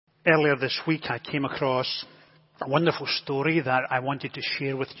Earlier this week I came across a wonderful story that I wanted to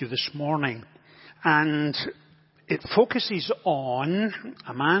share with you this morning. And it focuses on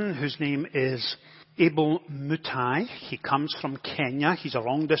a man whose name is Abel Mutai. He comes from Kenya. He's a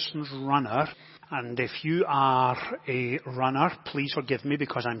long-distance runner. And if you are a runner, please forgive me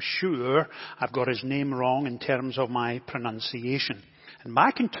because I'm sure I've got his name wrong in terms of my pronunciation. And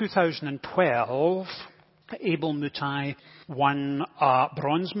back in 2012, Abel Mutai won a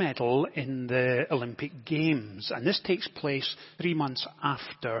bronze medal in the Olympic Games. And this takes place 3 months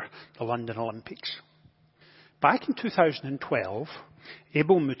after the London Olympics. Back in 2012,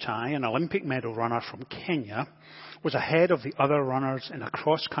 Abel Mutai, an Olympic medal runner from Kenya, was ahead of the other runners in a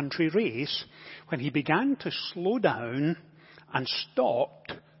cross-country race when he began to slow down and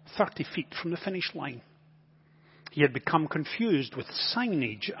stopped 30 feet from the finish line. He had become confused with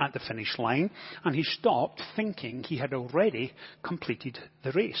signage at the finish line, and he stopped thinking he had already completed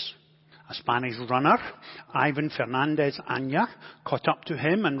the race. A Spanish runner, Ivan Fernandez Anya, caught up to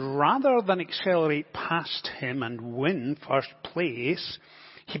him, and rather than accelerate past him and win first place,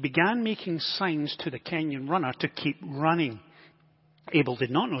 he began making signs to the Kenyan runner to keep running. Abel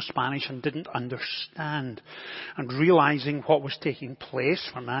did not know Spanish and didn't understand. And realizing what was taking place,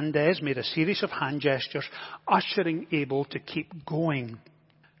 Fernandez made a series of hand gestures, ushering Abel to keep going.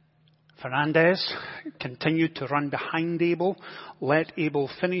 Fernandez continued to run behind Abel, let Abel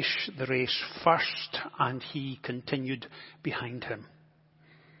finish the race first, and he continued behind him.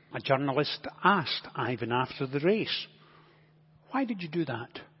 A journalist asked Ivan after the race, "Why did you do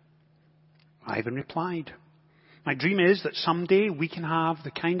that?" Ivan replied, "My dream is that someday we can have the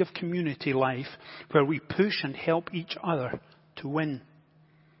kind of community life where we push and help each other to win."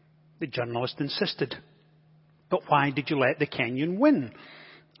 The journalist insisted, "But why did you let the Kenyan win?"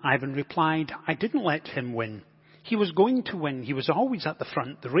 Ivan replied, "I didn't let him win. He was going to win. He was always at the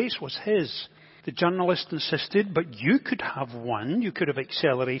front. The race was his." The journalist insisted, "But you could have won. You could have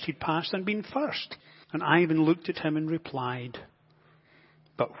accelerated past and been first." And Ivan looked at him and replied,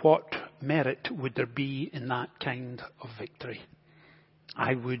 "But what merit would there be in that kind of victory?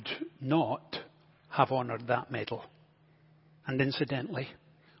 I would not have honoured that medal. And incidentally,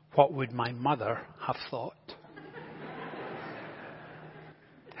 what would my mother have thought?"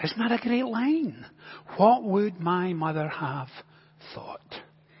 Isn't that a great line? What would my mother have thought?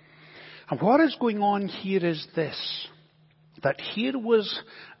 And what is going on here is this, that here was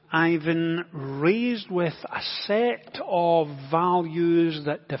Ivan raised with a set of values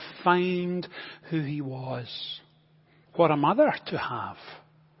that defined who he was. What a mother to have.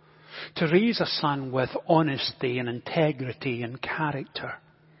 To raise a son with honesty and integrity and character.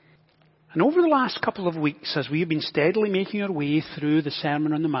 And over the last couple of weeks, as we have been steadily making our way through the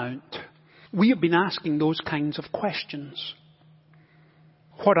Sermon on the Mount, we have been asking those kinds of questions.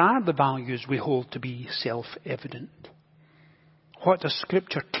 What are the values we hold to be self-evident? What does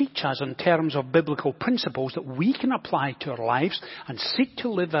Scripture teach us in terms of biblical principles that we can apply to our lives and seek to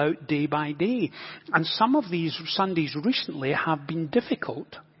live out day by day? And some of these Sundays recently have been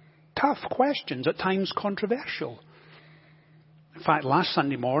difficult, tough questions, at times controversial. In fact, last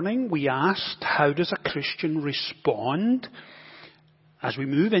Sunday morning we asked, how does a Christian respond as we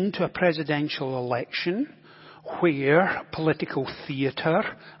move into a presidential election where political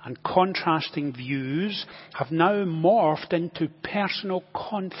theatre and contrasting views have now morphed into personal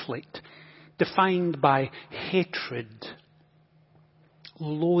conflict defined by hatred,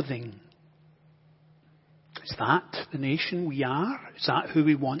 loathing? Is that the nation we are? Is that who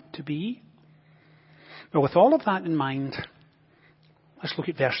we want to be? Well, with all of that in mind, let's look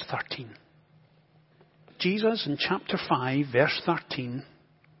at verse 13. Jesus in chapter 5, verse 13,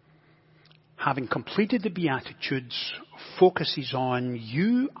 having completed the Beatitudes, focuses on,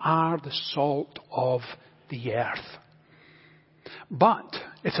 you are the salt of the earth. But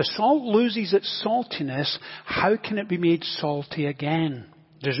if the salt loses its saltiness, how can it be made salty again?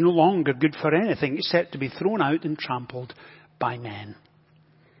 It is no longer good for anything except to be thrown out and trampled by men.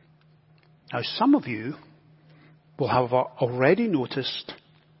 Now, some of you will have already noticed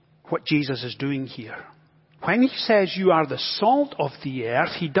what Jesus is doing here. When he says you are the salt of the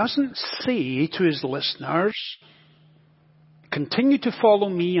earth, he doesn't say to his listeners, continue to follow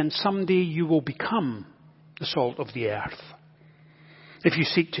me and someday you will become the salt of the earth. If you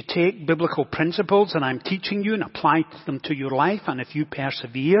seek to take biblical principles that I'm teaching you and apply them to your life, and if you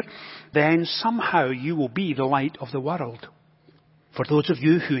persevere, then somehow you will be the light of the world. For those of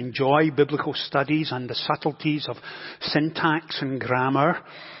you who enjoy biblical studies and the subtleties of syntax and grammar,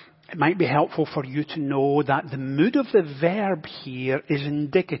 it might be helpful for you to know that the mood of the verb here is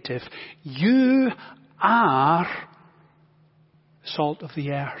indicative. You are salt of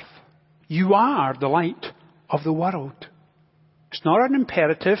the earth. You are the light of the world. It's not an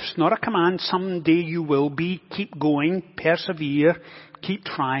imperative. It's not a command. Someday you will be. Keep going. Persevere. Keep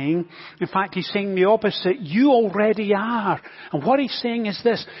trying. In fact, he's saying the opposite. You already are. And what he's saying is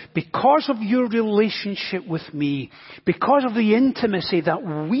this. Because of your relationship with me, because of the intimacy that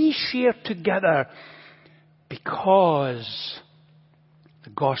we share together, because the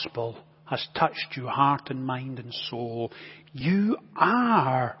gospel has touched your heart and mind and soul, you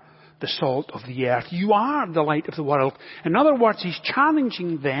are the salt of the earth. You are the light of the world. In other words, he's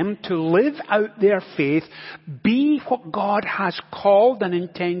challenging them to live out their faith, be what God has called and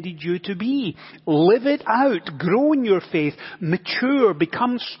intended you to be. Live it out. Grow in your faith. Mature.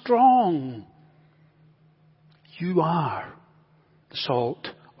 Become strong. You are the salt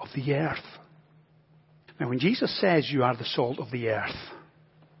of the earth. Now, when Jesus says you are the salt of the earth,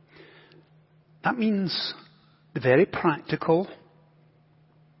 that means the very practical,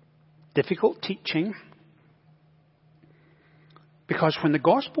 difficult teaching. Because when the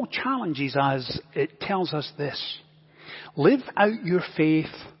gospel challenges us, it tells us this. Live out your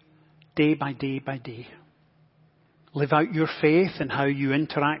faith day by day by day. Live out your faith in how you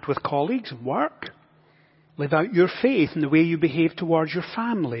interact with colleagues and work. Live out your faith in the way you behave towards your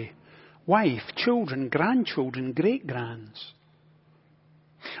family, wife, children, grandchildren, great-grands.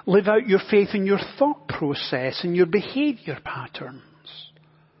 Live out your faith in your thought process and your behavior patterns.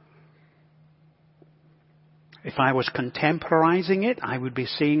 If I was contemporizing it, I would be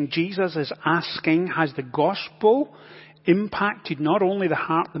saying Jesus is asking, has the gospel impacted not only the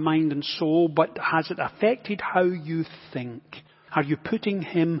heart, the mind and soul, but has it affected how you think? Are you putting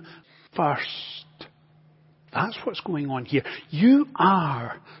him first? That's what's going on here. You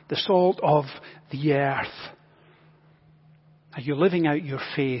are the salt of the earth. Are you living out your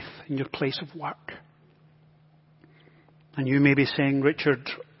faith in your place of work? And you may be saying, Richard,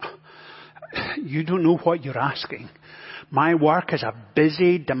 you don't know what you're asking. My work is a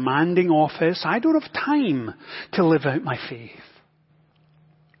busy, demanding office. I don't have time to live out my faith.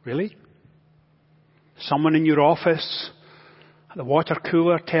 Really? Someone in your office at the water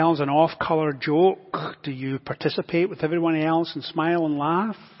cooler tells an off-color joke. Do you participate with everyone else and smile and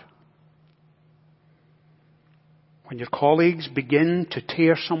laugh? When your colleagues begin to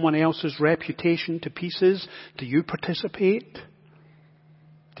tear someone else's reputation to pieces, do you participate?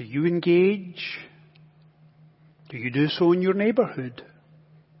 Do you engage? Do you do so in your neighborhood?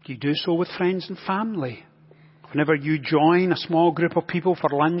 Do you do so with friends and family? Whenever you join a small group of people for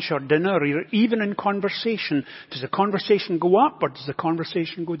lunch or dinner, or even in conversation, does the conversation go up or does the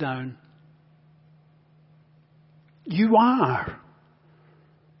conversation go down? You are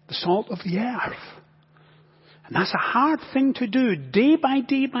the salt of the earth. And that's a hard thing to do, day by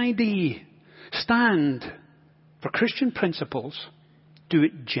day by day. Stand for Christian principles. Do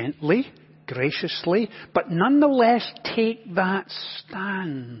it gently, graciously, but nonetheless take that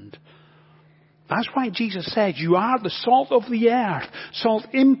stand. That's why Jesus said, you are the salt of the earth. Salt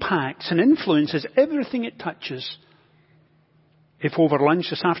impacts and influences everything it touches. If over lunch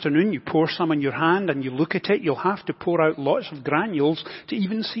this afternoon you pour some in your hand and you look at it, you'll have to pour out lots of granules to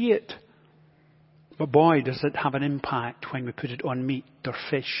even see it. But boy, does it have an impact when we put it on meat or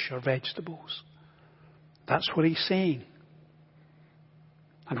fish or vegetables. That's what he's saying.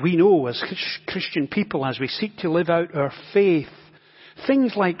 And we know as Christian people, as we seek to live out our faith,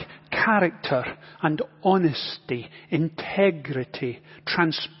 things like character and honesty, integrity,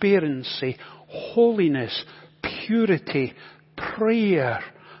 transparency, holiness, purity, prayer,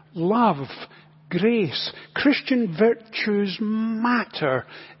 love, grace, Christian virtues matter.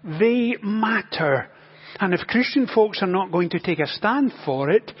 They matter. And if Christian folks are not going to take a stand for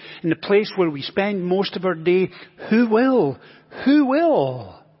it in the place where we spend most of our day, who will? Who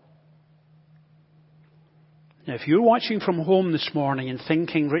will? Now, if you're watching from home this morning and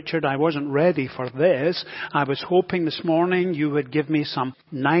thinking, Richard, I wasn't ready for this. I was hoping this morning you would give me some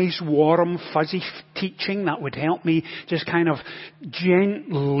nice, warm, fuzzy teaching that would help me just kind of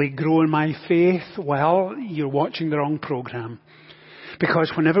gently grow in my faith. Well, you're watching the wrong program.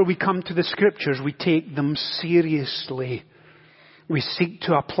 Because whenever we come to the scriptures, we take them seriously. We seek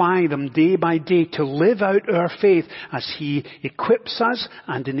to apply them day by day to live out our faith as he equips us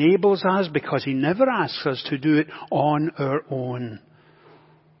and enables us, because he never asks us to do it on our own.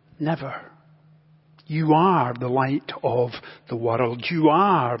 Never. You are the light of the world. You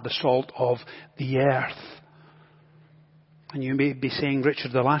are the salt of the earth. And you may be saying,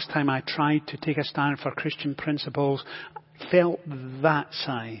 Richard, the last time I tried to take a stand for Christian principles, I felt that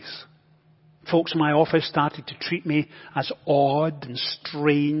size. Folks in my office started to treat me as odd and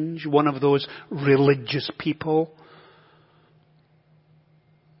strange, one of those religious people.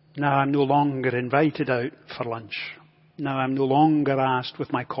 Now I'm no longer invited out for lunch. Now I'm no longer asked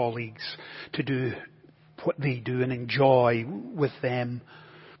with my colleagues to do what they do and enjoy with them.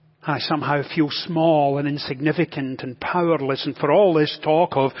 I somehow feel small and insignificant and powerless. And for all this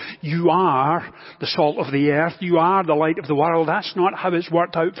talk of, you are the salt of the earth, you are the light of the world, that's not how it's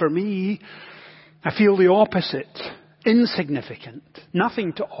worked out for me. I feel the opposite. Insignificant.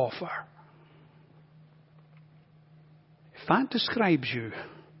 Nothing to offer. If that describes you,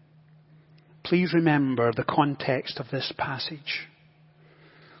 please remember the context of this passage.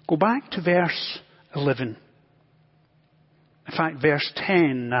 Go back to verse 11. In fact, verse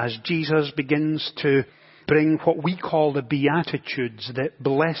 10, as Jesus begins to bring what we call the Beatitudes, the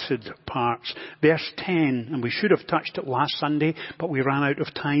blessed parts. Verse 10, and we should have touched it last Sunday, but we ran out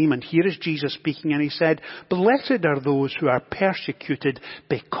of time. And here is Jesus speaking, and he said, "Blessed are those who are persecuted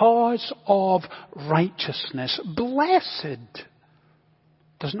because of righteousness." Blessed.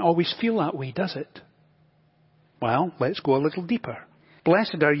 Doesn't always feel that way, does it? Well, let's go a little deeper.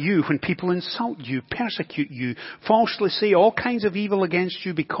 Blessed are you when people insult you, persecute you, falsely say all kinds of evil against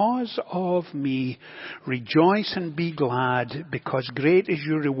you because of me. Rejoice and be glad, because great is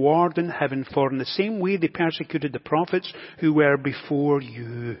your reward in heaven, for in the same way they persecuted the prophets who were before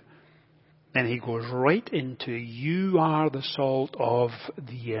you. Then he goes right into, you are the salt of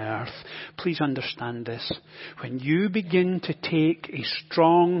the earth. Please understand this. When you begin to take a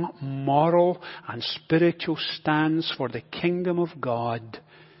strong moral and spiritual stance for the kingdom of God,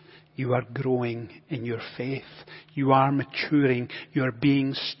 you are growing in your faith. You are maturing. You are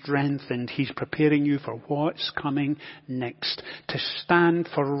being strengthened. He's preparing you for what's coming next. To stand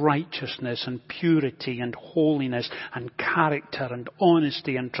for righteousness and purity and holiness and character and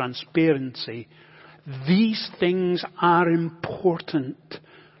honesty and transparency. These things are important.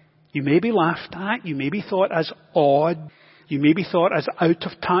 You may be laughed at. You may be thought as odd. You may be thought as out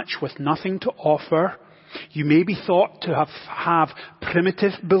of touch with nothing to offer. You may be thought to have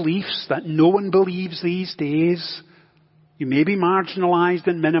primitive beliefs that no one believes these days. You may be marginalized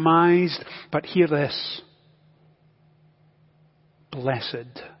and minimized, but hear this.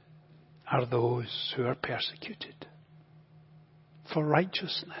 Blessed are those who are persecuted for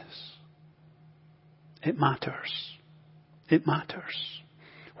righteousness. It matters. It matters.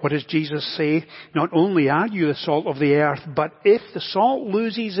 What does Jesus say? Not only are you the salt of the earth, but if the salt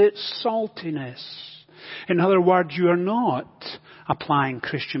loses its saltiness, in other words, you are not applying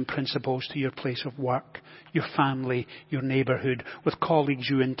Christian principles to your place of work, your family, your neighbourhood, with colleagues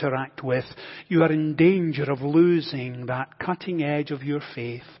you interact with. You are in danger of losing that cutting edge of your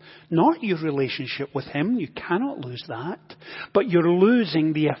faith. Not your relationship with Him, you cannot lose that. But you're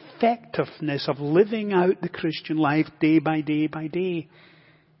losing the effectiveness of living out the Christian life day by day by day.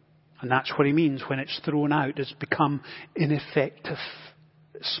 And that's what he means when it's thrown out. It's become ineffective,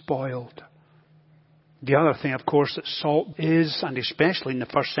 spoiled. The other thing, of course, that salt is, and especially in the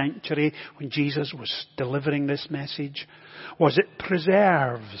first century when Jesus was delivering this message, was it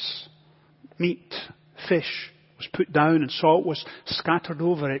preserves. Meat, fish was put down and salt was scattered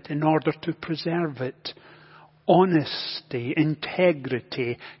over it in order to preserve it. Honesty,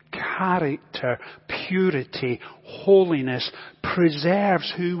 integrity, character, purity, holiness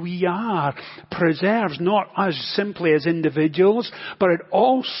preserves who we are. Preserves not us simply as individuals, but it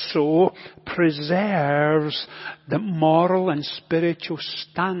also preserves the moral and spiritual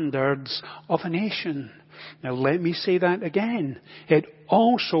standards of a nation. Now let me say that again. It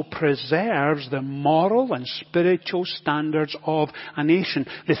also preserves the moral and spiritual standards of a nation.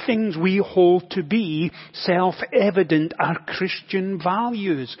 The things we hold to be self-evident are Christian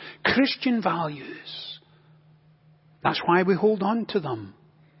values. Christian values. That's why we hold on to them.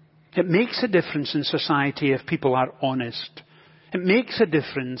 It makes a difference in society if people are honest. It makes a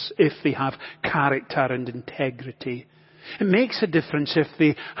difference if they have character and integrity. It makes a difference if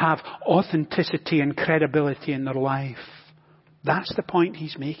they have authenticity and credibility in their life. That's the point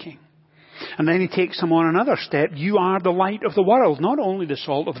he's making. And then he takes them on another step. You are the light of the world. Not only the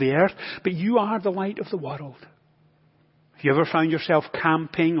salt of the earth, but you are the light of the world. Have you ever found yourself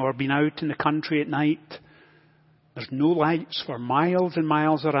camping or been out in the country at night? There's no lights for miles and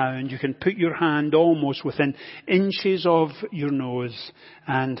miles around. You can put your hand almost within inches of your nose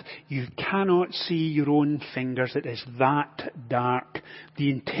and you cannot see your own fingers. It is that dark. The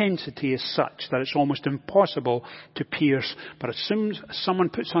intensity is such that it's almost impossible to pierce. But as soon as someone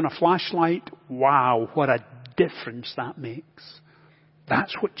puts on a flashlight, wow, what a difference that makes.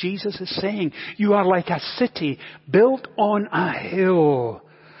 That's what Jesus is saying. You are like a city built on a hill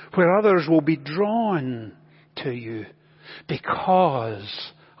where others will be drawn to you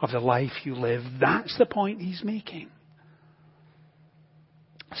because of the life you live. That's the point he's making.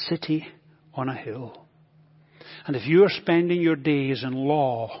 a city on a hill. And if you are spending your days in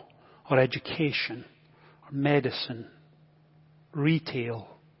law or education or medicine, retail,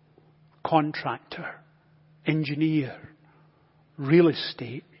 contractor, engineer, real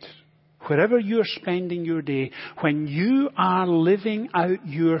estate, wherever you're spending your day, when you are living out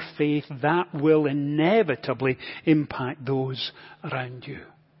your faith, that will inevitably impact those around you.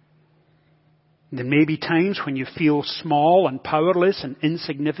 There may be times when you feel small and powerless and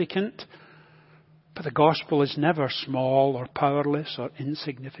insignificant, but the gospel is never small or powerless or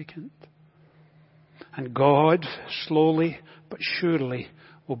insignificant. And God, slowly but surely,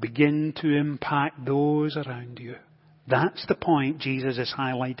 will begin to impact those around you. That's the point Jesus is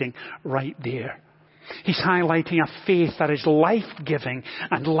highlighting right there. He's highlighting a faith that is life-giving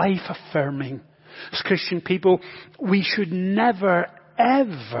and life-affirming. As Christian people, we should never,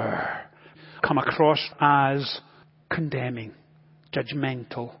 ever come across as condemning,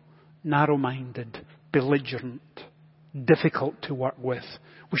 judgmental, narrow-minded, belligerent, difficult to work with.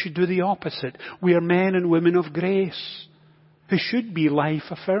 We should do the opposite. We are men and women of grace who should be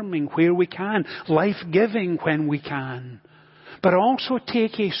life-affirming where we can, life-giving when we can, but also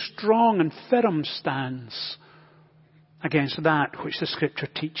take a strong and firm stance against that which the Scripture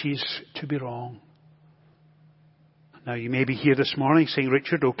teaches to be wrong. Now, you may be here this morning saying,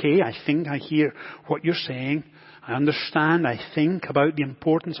 Richard, okay, I think I hear what you're saying. I understand. I think about the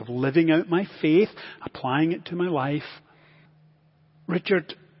importance of living out my faith, applying it to my life.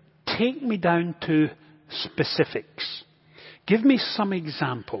 Richard, take me down to specifics. Give me some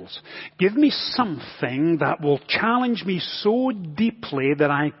examples. Give me something that will challenge me so deeply that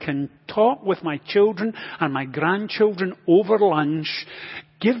I can talk with my children and my grandchildren over lunch.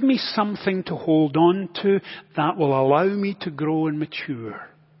 Give me something to hold on to that will allow me to grow and mature.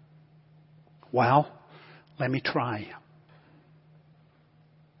 Well, let me try.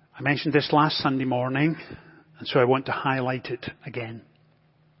 I mentioned this last Sunday morning, and so I want to highlight it again.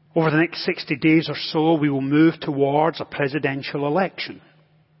 Over the next 60 days or so, we will move towards a presidential election.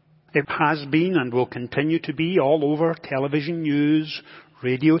 It has been and will continue to be all over television news,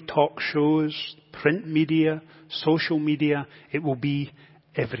 radio talk shows, print media, social media. It will be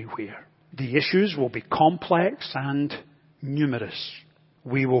everywhere. The issues will be complex and numerous.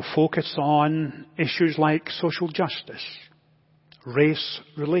 We will focus on issues like social justice, race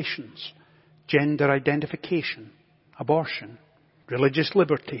relations, gender identification, abortion, religious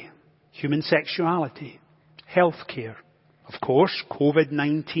liberty, human sexuality, healthcare, of course,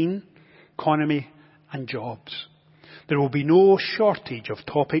 COVID-19, economy and jobs. There will be no shortage of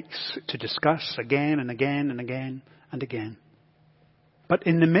topics to discuss again and again and again and again. But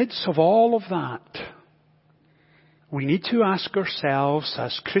in the midst of all of that, we need to ask ourselves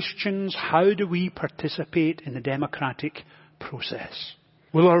as Christians, how do we participate in the democratic process?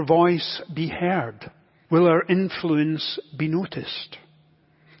 Will our voice be heard? Will our influence be noticed?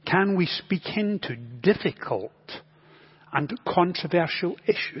 Can we speak into difficult and controversial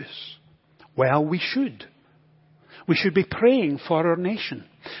issues? Well, we should. We should be praying for our nation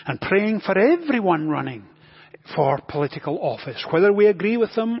and praying for everyone running for political office, whether we agree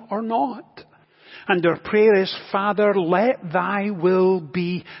with them or not. And our prayer is, Father, let thy will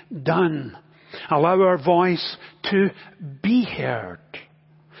be done. Allow our voice to be heard.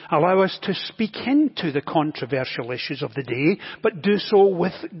 Allow us to speak into the controversial issues of the day, but do so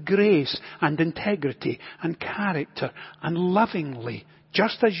with grace and integrity and character and lovingly,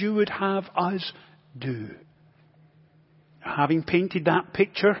 just as you would have us do. Having painted that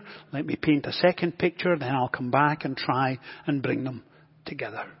picture, let me paint a second picture, then I'll come back and try and bring them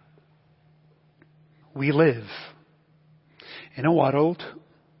together. We live in a world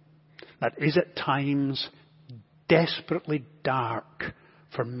that is at times desperately dark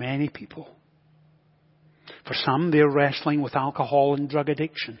for many people. For some, they're wrestling with alcohol and drug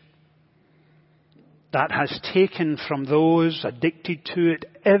addiction. That has taken from those addicted to it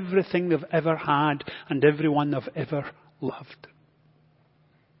everything they've ever had and everyone they've ever loved.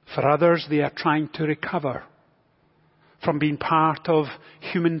 For others, they are trying to recover from being part of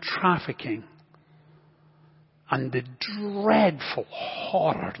human trafficking and the dreadful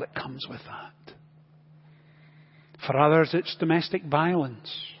horror that comes with that. For others, it's domestic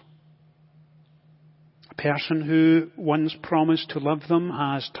violence. A person who once promised to love them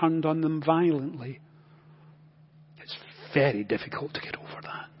has turned on them violently. It's very difficult to get over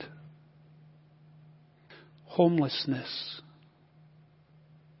that. Homelessness.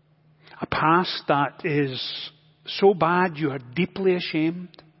 A past that is so bad you are deeply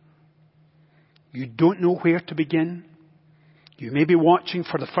ashamed. You don't know where to begin. You may be watching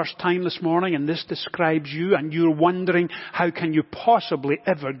for the first time this morning and this describes you and you're wondering how can you possibly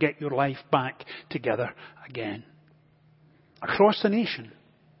ever get your life back together again. Across the nation,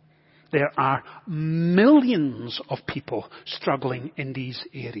 there are millions of people struggling in these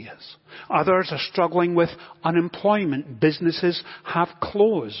areas. Others are struggling with unemployment. Businesses have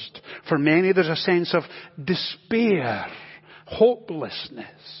closed. For many, there's a sense of despair,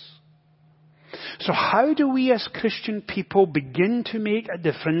 hopelessness. So how do we as Christian people begin to make a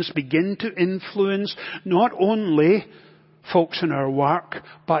difference, begin to influence not only folks in our work,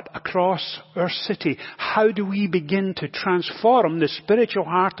 but across our city? How do we begin to transform the spiritual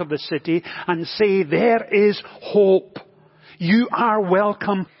heart of the city and say, there is hope. You are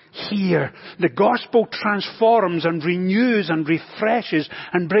welcome here. The gospel transforms and renews and refreshes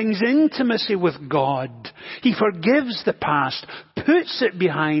and brings intimacy with God. He forgives the past, puts it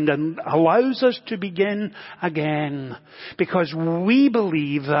behind and allows us to begin again. Because we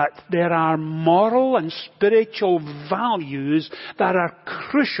believe that there are moral and spiritual values that are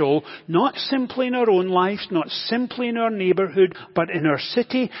crucial, not simply in our own lives, not simply in our neighborhood, but in our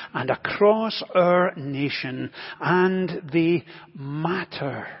city and across our nation. And they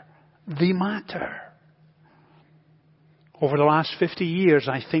matter. They matter. Over the last 50 years,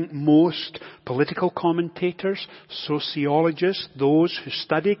 I think most political commentators, sociologists, those who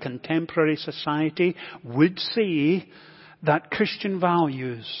study contemporary society would say that Christian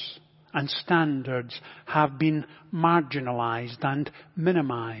values and standards have been marginalized and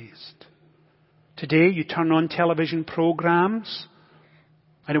minimized. Today, you turn on television programs,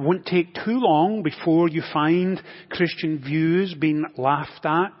 and it won't take too long before you find Christian views being laughed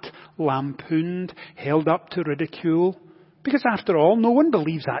at, lampooned, held up to ridicule. Because after all, no one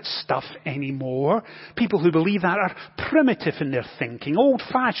believes that stuff anymore. People who believe that are primitive in their thinking,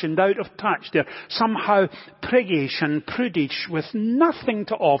 old-fashioned, out of touch. They're somehow priggish and prudish with nothing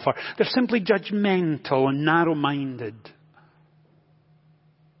to offer. They're simply judgmental and narrow-minded.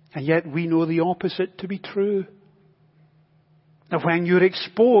 And yet we know the opposite to be true. That when you're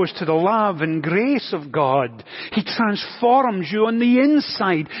exposed to the love and grace of God, He transforms you on the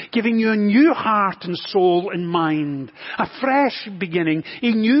inside, giving you a new heart and soul and mind, a fresh beginning,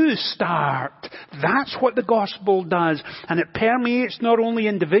 a new start. That's what the gospel does. And it permeates not only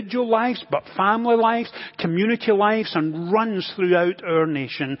individual lives, but family lives, community lives, and runs throughout our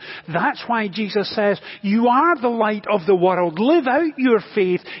nation. That's why Jesus says, you are the light of the world. Live out your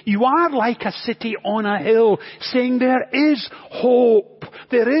faith. You are like a city on a hill, saying there is hope.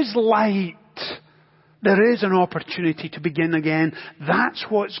 There is light. There is an opportunity to begin again. That's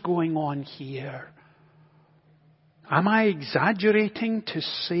what's going on here. Am I exaggerating to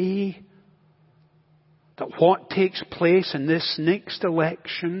say that what takes place in this next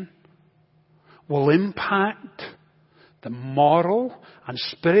election will impact the moral and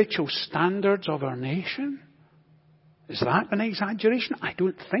spiritual standards of our nation? Is that an exaggeration? I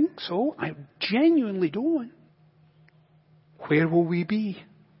don't think so. I genuinely don't. Where will we be?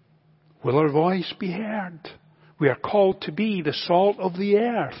 Will our voice be heard? We are called to be the salt of the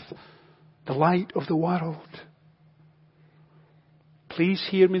earth, the light of the world. Please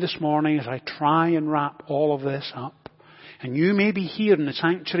hear me this morning as I try and wrap all of this up. And you may be here in the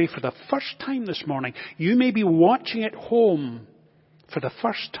sanctuary for the first time this morning. You may be watching at home for the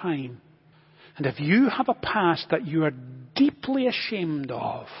first time. And if you have a past that you are deeply ashamed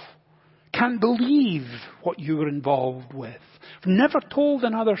of, can't believe what you were involved with, never told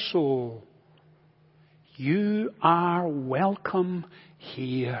another soul, you are welcome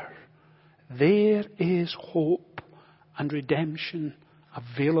here. There is hope and redemption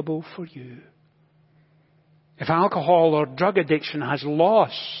available for you. If alcohol or drug addiction has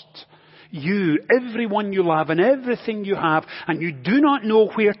lost you, everyone you love and everything you have, and you do not know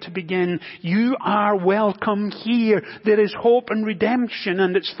where to begin, you are welcome here. There is hope and redemption,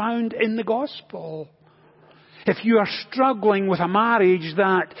 and it's found in the gospel. If you are struggling with a marriage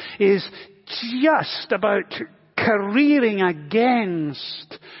that is just about careering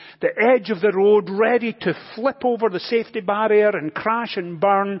against the edge of the road, ready to flip over the safety barrier and crash and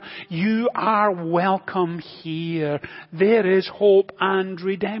burn, you are welcome here. There is hope and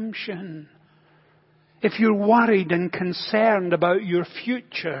redemption. If you're worried and concerned about your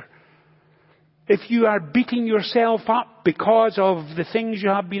future, if you are beating yourself up because of the things you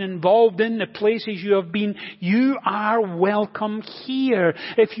have been involved in, the places you have been, you are welcome here.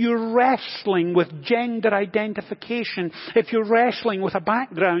 If you're wrestling with gender identification, if you're wrestling with a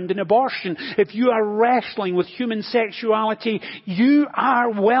background in abortion, if you are wrestling with human sexuality, you are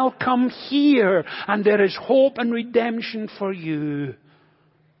welcome here. And there is hope and redemption for you.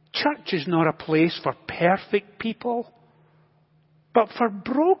 Church is not a place for perfect people. but for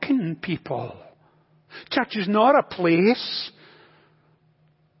broken people. Church is not a place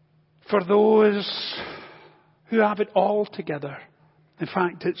for those who have it all together. In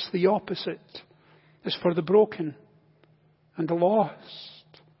fact, it's the opposite. It's for the broken and the lost,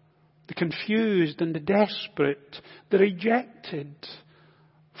 the confused and the desperate, the rejected,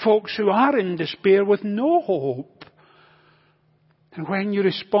 folks who are in despair with no hope. And when you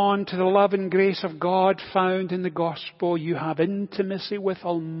respond to the love and grace of God found in the gospel, you have intimacy with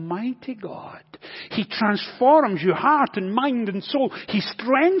Almighty God. He transforms your heart and mind and soul. He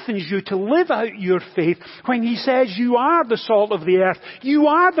strengthens you to live out your faith. When He says you are the salt of the earth, you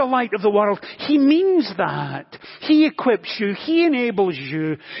are the light of the world, He means that. He equips you. He enables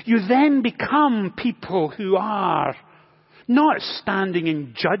you. You then become people who are not standing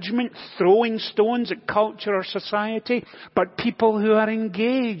in judgment, throwing stones at culture or society, but people who are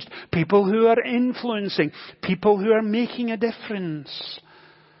engaged, people who are influencing, people who are making a difference.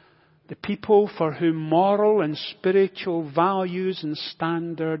 The people for whom moral and spiritual values and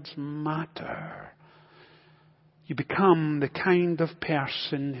standards matter. You become the kind of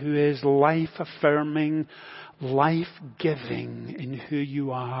person who is life-affirming, life-giving in who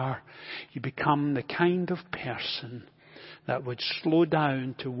you are. You become the kind of person that would slow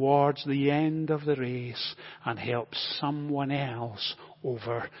down towards the end of the race and help someone else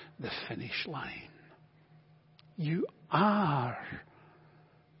over the finish line. You are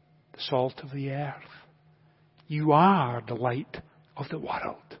the salt of the earth. You are the light of the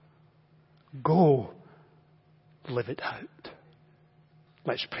world. Go, live it out.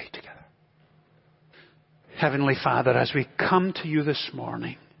 Let's pray together. Heavenly Father, as we come to you this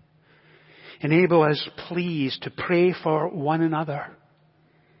morning, enable us, please, to pray for one another.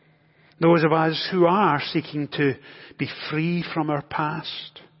 Those of us who are seeking to be free from our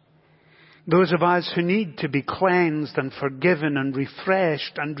past. Those of us who need to be cleansed and forgiven and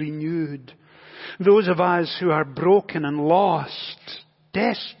refreshed and renewed. Those of us who are broken and lost,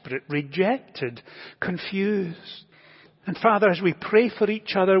 desperate, rejected, confused. And Father, as we pray for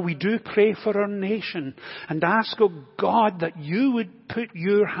each other, we do pray for our nation and ask, oh God, that you would put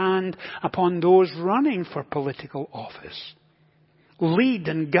your hand upon those running for political office. Lead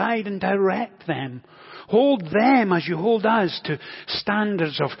and guide and direct them. Hold them as you hold us to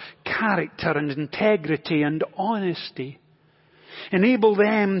standards of character and integrity and honesty. Enable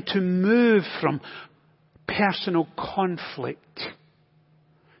them to move from personal conflict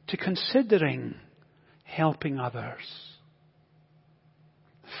to considering helping others.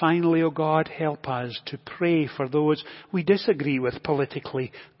 Finally, O God, help us to pray for those we disagree with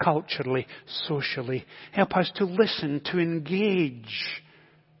politically, culturally, socially. Help us to listen, to engage.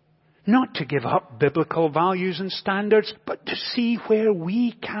 Not to give up biblical values and standards, but to see where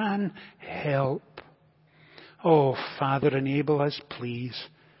we can help. Oh, Father, enable us, please,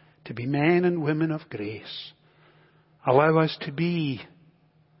 to be men and women of grace. Allow us to be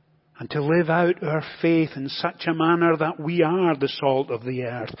and to live out our faith in such a manner that we are the salt of the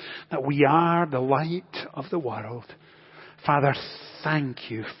earth, that we are the light of the world. Father, thank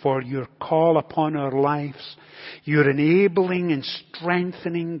you for your call upon our lives, your enabling and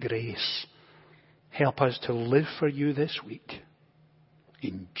strengthening grace. Help us to live for you this week.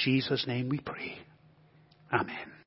 In Jesus' name we pray. Amen.